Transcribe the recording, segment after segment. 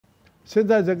现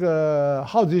在这个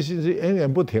好奇心是源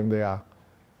源不停的呀。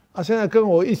现在跟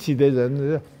我一起的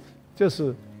人，就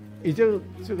是已经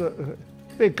这个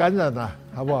被感染了，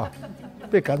好不好？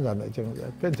被感染了，这样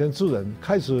变成自然，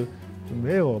开始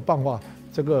没有办法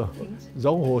这个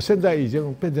融合，现在已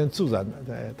经变成自然了。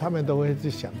对，他们都会去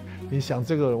想，你想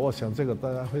这个，我想这个，大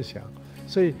家会想，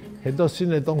所以很多新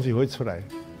的东西会出来，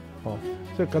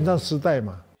所以赶上时代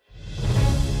嘛。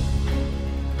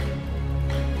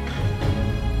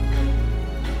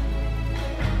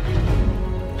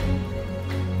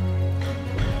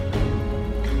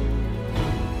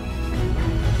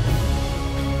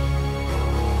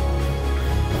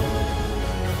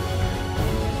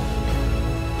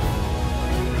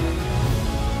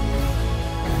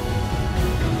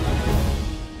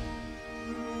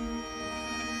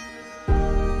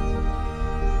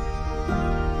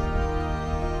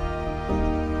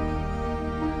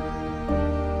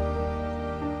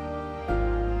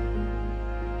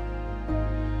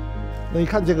那你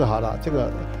看这个好了，这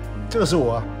个是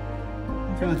我，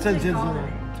这个郑先生，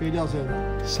这个廖先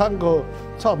生，3个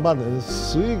创办人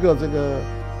，11个这个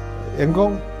员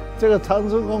工。这个长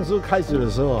春公司开始的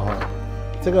时候哈，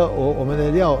这个我们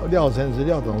的廖先生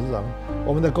廖董事长，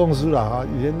我们的公司啦哈，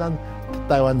以前咱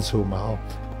台湾出嘛哈，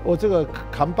我这个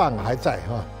扛棒还在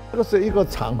哈，这个是一个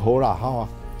场合啦哈，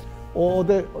我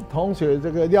的同学这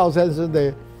个廖先生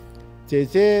的姐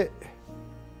姐，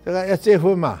这个要结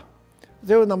婚嘛。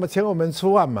就那么请我们吃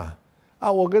饭嘛，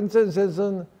我跟郑先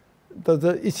生都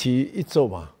在一起做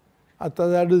嘛，大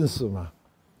家认识嘛。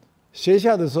学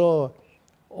校的时候，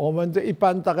我们这一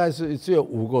班大概是只有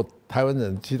5个台湾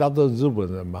人，其他都是日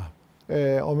本人嘛。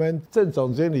我们郑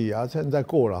总经理现在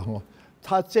过了哈，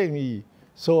他建议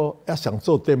说要想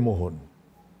做电木粉，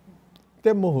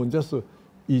电木粉就是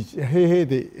以前黑黑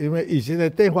的，因为以前的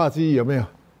电话机有没有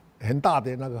很大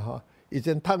的那个哈？以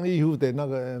前烫衣服的那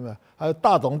个，还有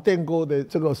大同电锅的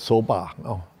这个手把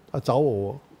他找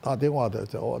我打电话的，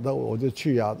那我就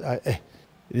去啊，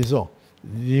你说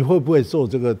你会不会做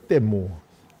这个电木？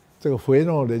这个回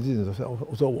诺的这种，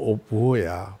我说我不会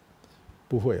啊，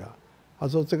不会啊。他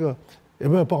说这个有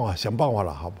没有办法？想办法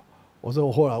了，好不好？我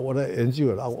说后来我的研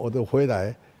究了，我都回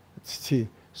来去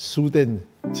书店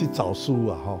去找书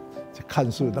啊，去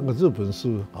看书，那个日本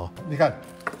书啊，你看。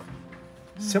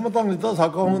什么东西多少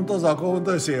公分都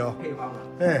写哦，配方嘛，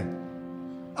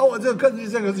我就根据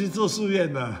这个去做试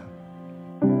验的。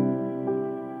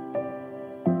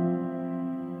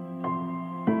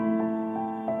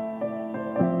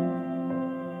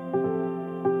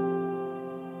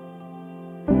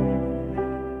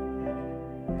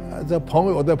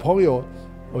我的朋友，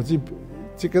我去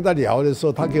跟他聊的时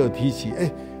候，他给我提起，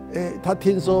他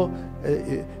听说，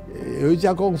有一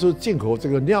家公司进口这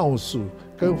个尿素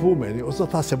跟肤美，我说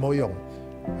他什么用？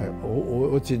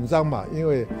我紧张嘛，因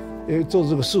为做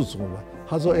这个事主嘛，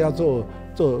他说要做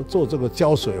这个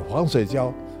胶水防水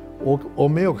胶，我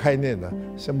没有概念的，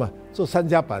什么做3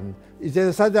夹板，以前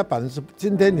的3夹板是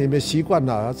今天你们习惯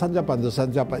了，3夹板就3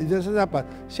夹板，以前3夹板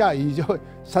下雨就会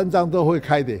3张都会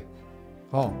开的，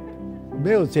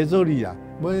没有节奏力啊，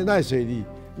没有耐水力，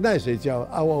耐水胶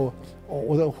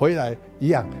我就回来一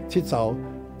样去找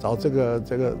这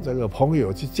个朋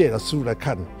友去借了书来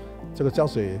看，这个胶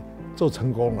水做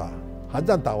成功了。韩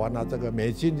战打完了，这个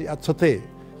美军要撤退，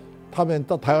他们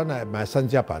到台湾来买3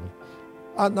夹板，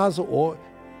那时我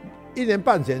1年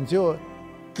半前就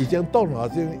已经动脑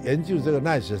筋研究这个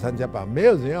耐水3夹板，没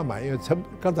有人要买，因为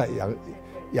刚才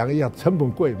养一样成本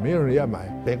贵，没有人要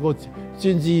买。美国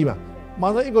军机嘛，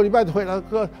马上1个礼拜回来，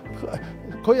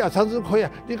可以啊，长春可以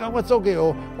啊，你赶快做给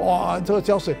我，哇，这个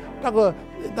胶水，那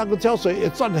个胶水也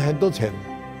赚了很多钱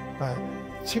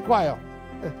，7块哦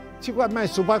，7块卖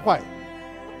18块，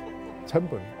成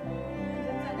本。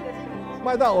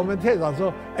卖到我们店长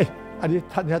说，你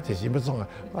谈下这什么重啊？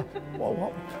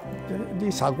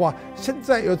你傻瓜，现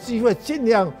在有机会尽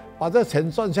量把这钱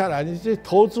赚下来，你去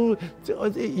投资这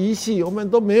仪器，我们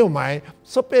都没有买，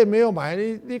设备没有买，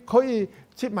你可以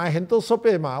去买很多设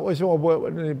备嘛？为什么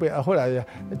你不要？后来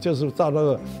就是照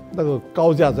那个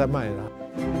高价在卖了。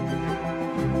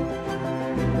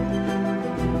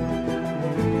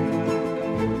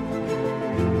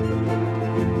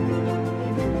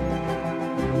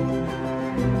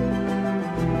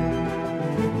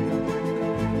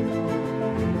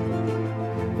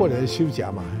过年休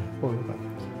假嘛，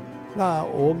那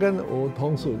我跟我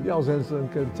同事廖先生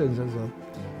跟郑先生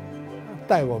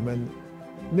带我们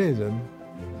内人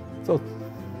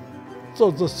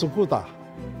坐这斯库达，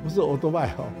不是欧多拜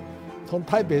哈，从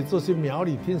台北坐去苗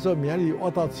栗，听说苗栗挖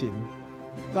到井，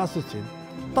嘎斯井，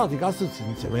到底嘎斯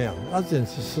井怎么样？那井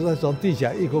实在从地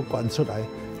下一口管出来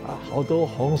好多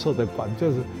红色的管，就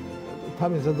是他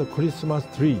们叫做 Christmas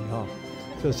tree 哈，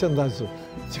就圣诞树，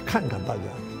去看看大家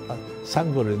啊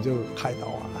，3个人就开到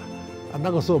啊，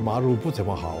那个时候马路不怎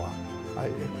么好啊，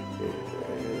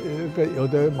有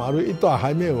的马路一段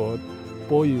还没有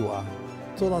柏油啊，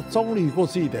做到中里过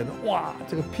去一点，哇，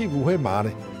这个屁股会麻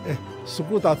呢，斯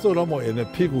库达做那么远的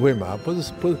屁股会麻，不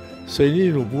是水泥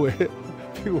路不会，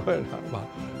屁股会麻。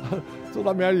做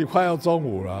到苗栗快要中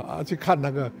午了啊，去看那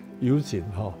个油井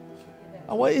哈，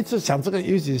啊，我一直想这个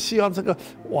油井，希望这个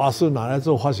瓦斯拿来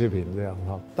做化学品这样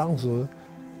哈。当时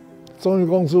中油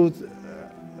公司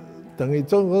等于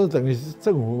中油公司等于是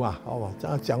政府嘛，好吧，这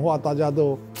样讲话大家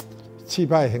都气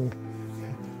派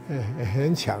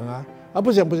很强啊，啊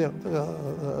不行，这个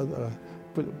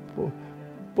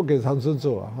不给长春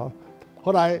做啊哈。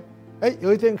后来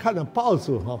有一天看了报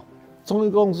纸哈，中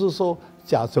油公司说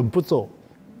甲醇不做。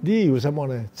理由什么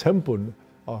呢？成本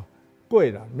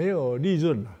贵了，没有利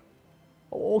润了。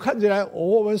我看起来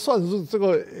我们算是这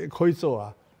个可以做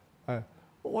啊，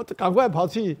我赶快跑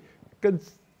去跟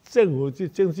政府去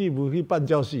经济部去办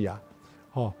交涉啊，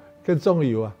跟中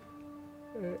油啊，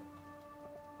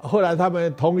后来他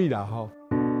们同意了哈。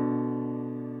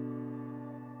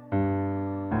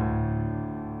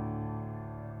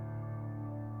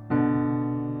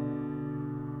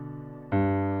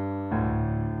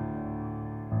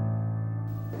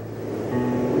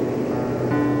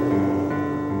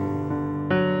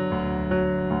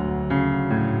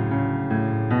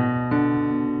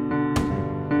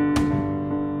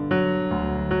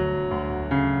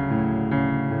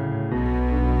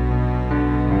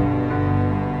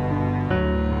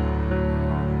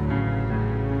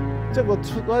这个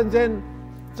突然间，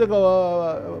这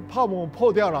个泡沫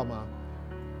破掉了嘛，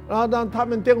然后让他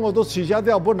们电货都取消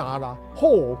掉不拿了，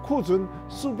库存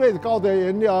数倍高的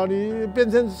原料，你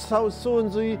变成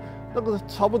1/4，那个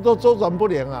差不多周转不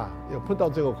良啊，有碰到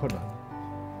这个困难，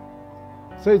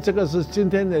所以这个是今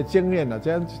天的经验了。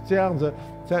这样子，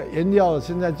像原料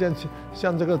现在这样，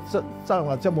像这个涨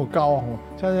了这么高，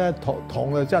现在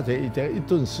铜的价钱以前1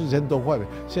吨4000多块，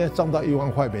现在涨到1万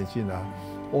块美金了。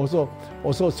我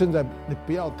说现在你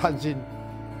不要贪心，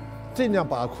尽量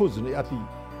把库存压低，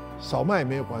少卖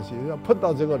没有关系。要碰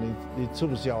到这个你吃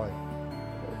不消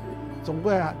总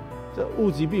归这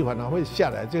物极必反啊，会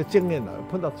下来。这个经验了，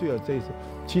碰到最后这一次，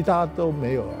其他都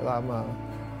没有了。那么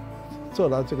做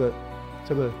到这个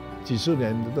几十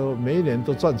年都每一年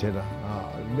都赚钱了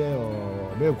啊，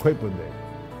没有亏本的，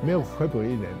没有亏本1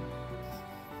年。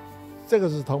这个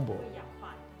是铜箔，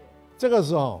这个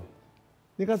是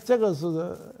你看这个是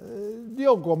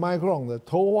6个 micron 的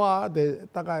头发的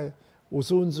大概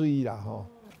1/50啦哈，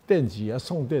电极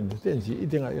送电的电极一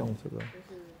定要用这个，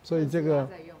所以这个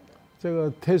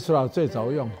Tesla 最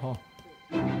早用哈。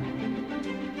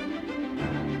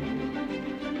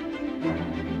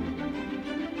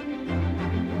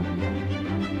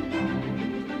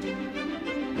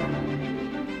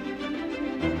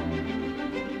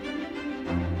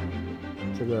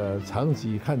这个长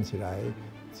期看起来。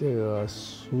这个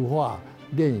石化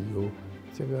炼油，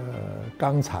这个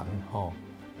钢厂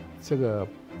这个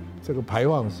排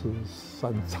放是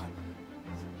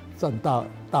占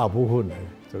大部分的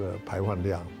这个排放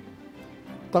量。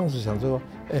当时想说，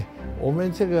我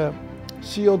们这个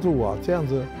CO2 啊这样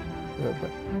子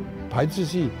排出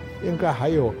去，应该还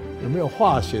有没有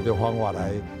化学的方法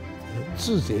来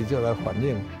自己就来反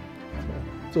应，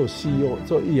做 CO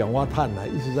做一氧化碳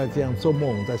一直在这样做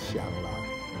梦在想啦。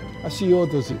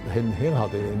CO 都是很好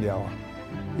的原料啊，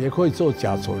也可以做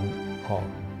甲醇，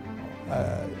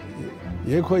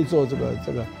也可以做这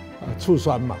个醋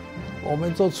酸嘛。我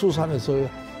们做醋酸的时候，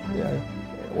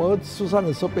我醋酸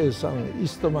的时候被上伊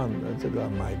斯特曼的这个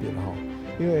买的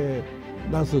因为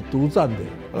那是独占的。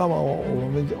那么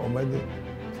我们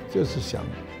就是想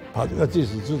把这个技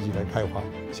术自己来开发，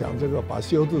想这个把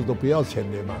CO2 都不要钱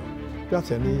的嘛，不要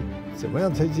钱的怎么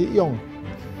样才去用，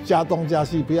加东加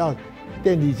西不要。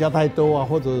电力加太多啊，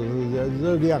或者是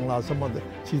热量啦什么的，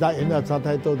其他原料加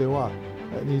太多的话，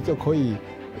你就可以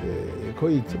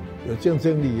有竞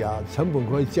争力啊，成本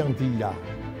可以降低啦，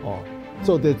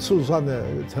做的醋酸的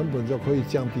成本就可以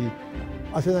降低，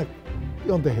现在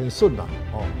用得很顺啦，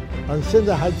现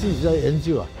在还继续在研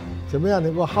究怎么样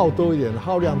能够耗多一点，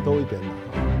耗量多一点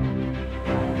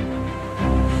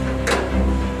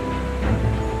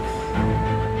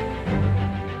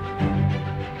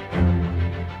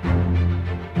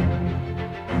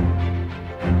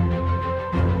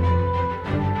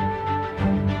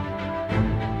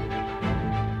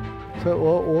所以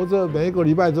我这每一个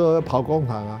礼拜都跑工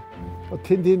厂我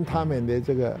听听他们的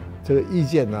这个意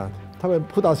见他们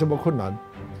碰到什么困难，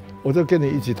我就跟你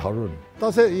一起讨论。到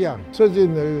现在一样，最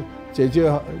近呢解决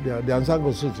2-3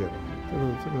个事情，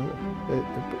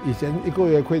以前一个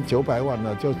月亏900万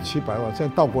呢，就700万，现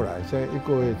在倒过来，现在一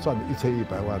个月赚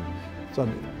1100万，赚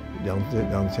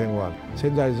2000万。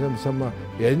现在什么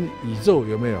元宇宙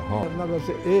有没有？那个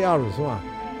是 AR 是吧？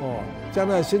将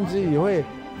来甚至也会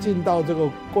进到这个，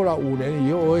过了5年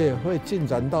以后，我也会进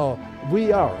展到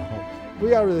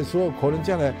VR。VR 的时候，可能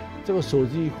将来这个手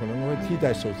机可能会替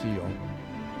代手机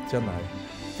将来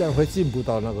这样会进步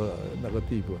到那个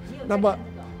地步。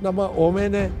那么我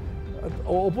们呢？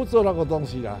我不做那个东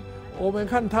西啦，我们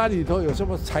看它里头有什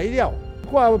么材料，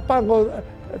挂半个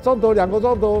钟头、2个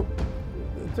钟头，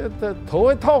这头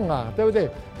会痛啊，对不对？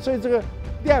所以这个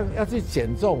量要去减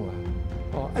重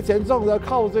减重要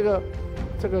靠这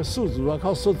个树脂啊，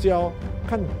靠塑胶，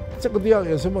看这个地方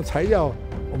有什么材料，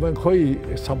我们可以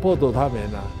support 他们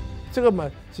啊。这个嘛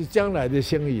是将来的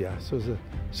生意啊，是不是？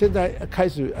现在开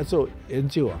始要做研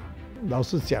究啊，老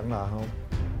师讲了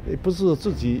也不是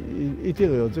自己一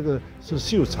定有这个是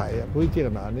秀才啊，不一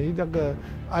定啦。你那个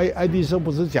爱迪生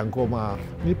不是讲过吗？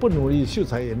你不努力，秀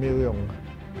才也没有用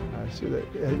秀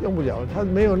才用不了，他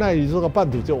没有耐力，这个半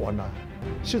途就完了。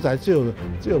秀才只有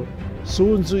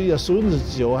1/10啊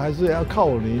，9/10还是要靠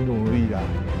你努力的。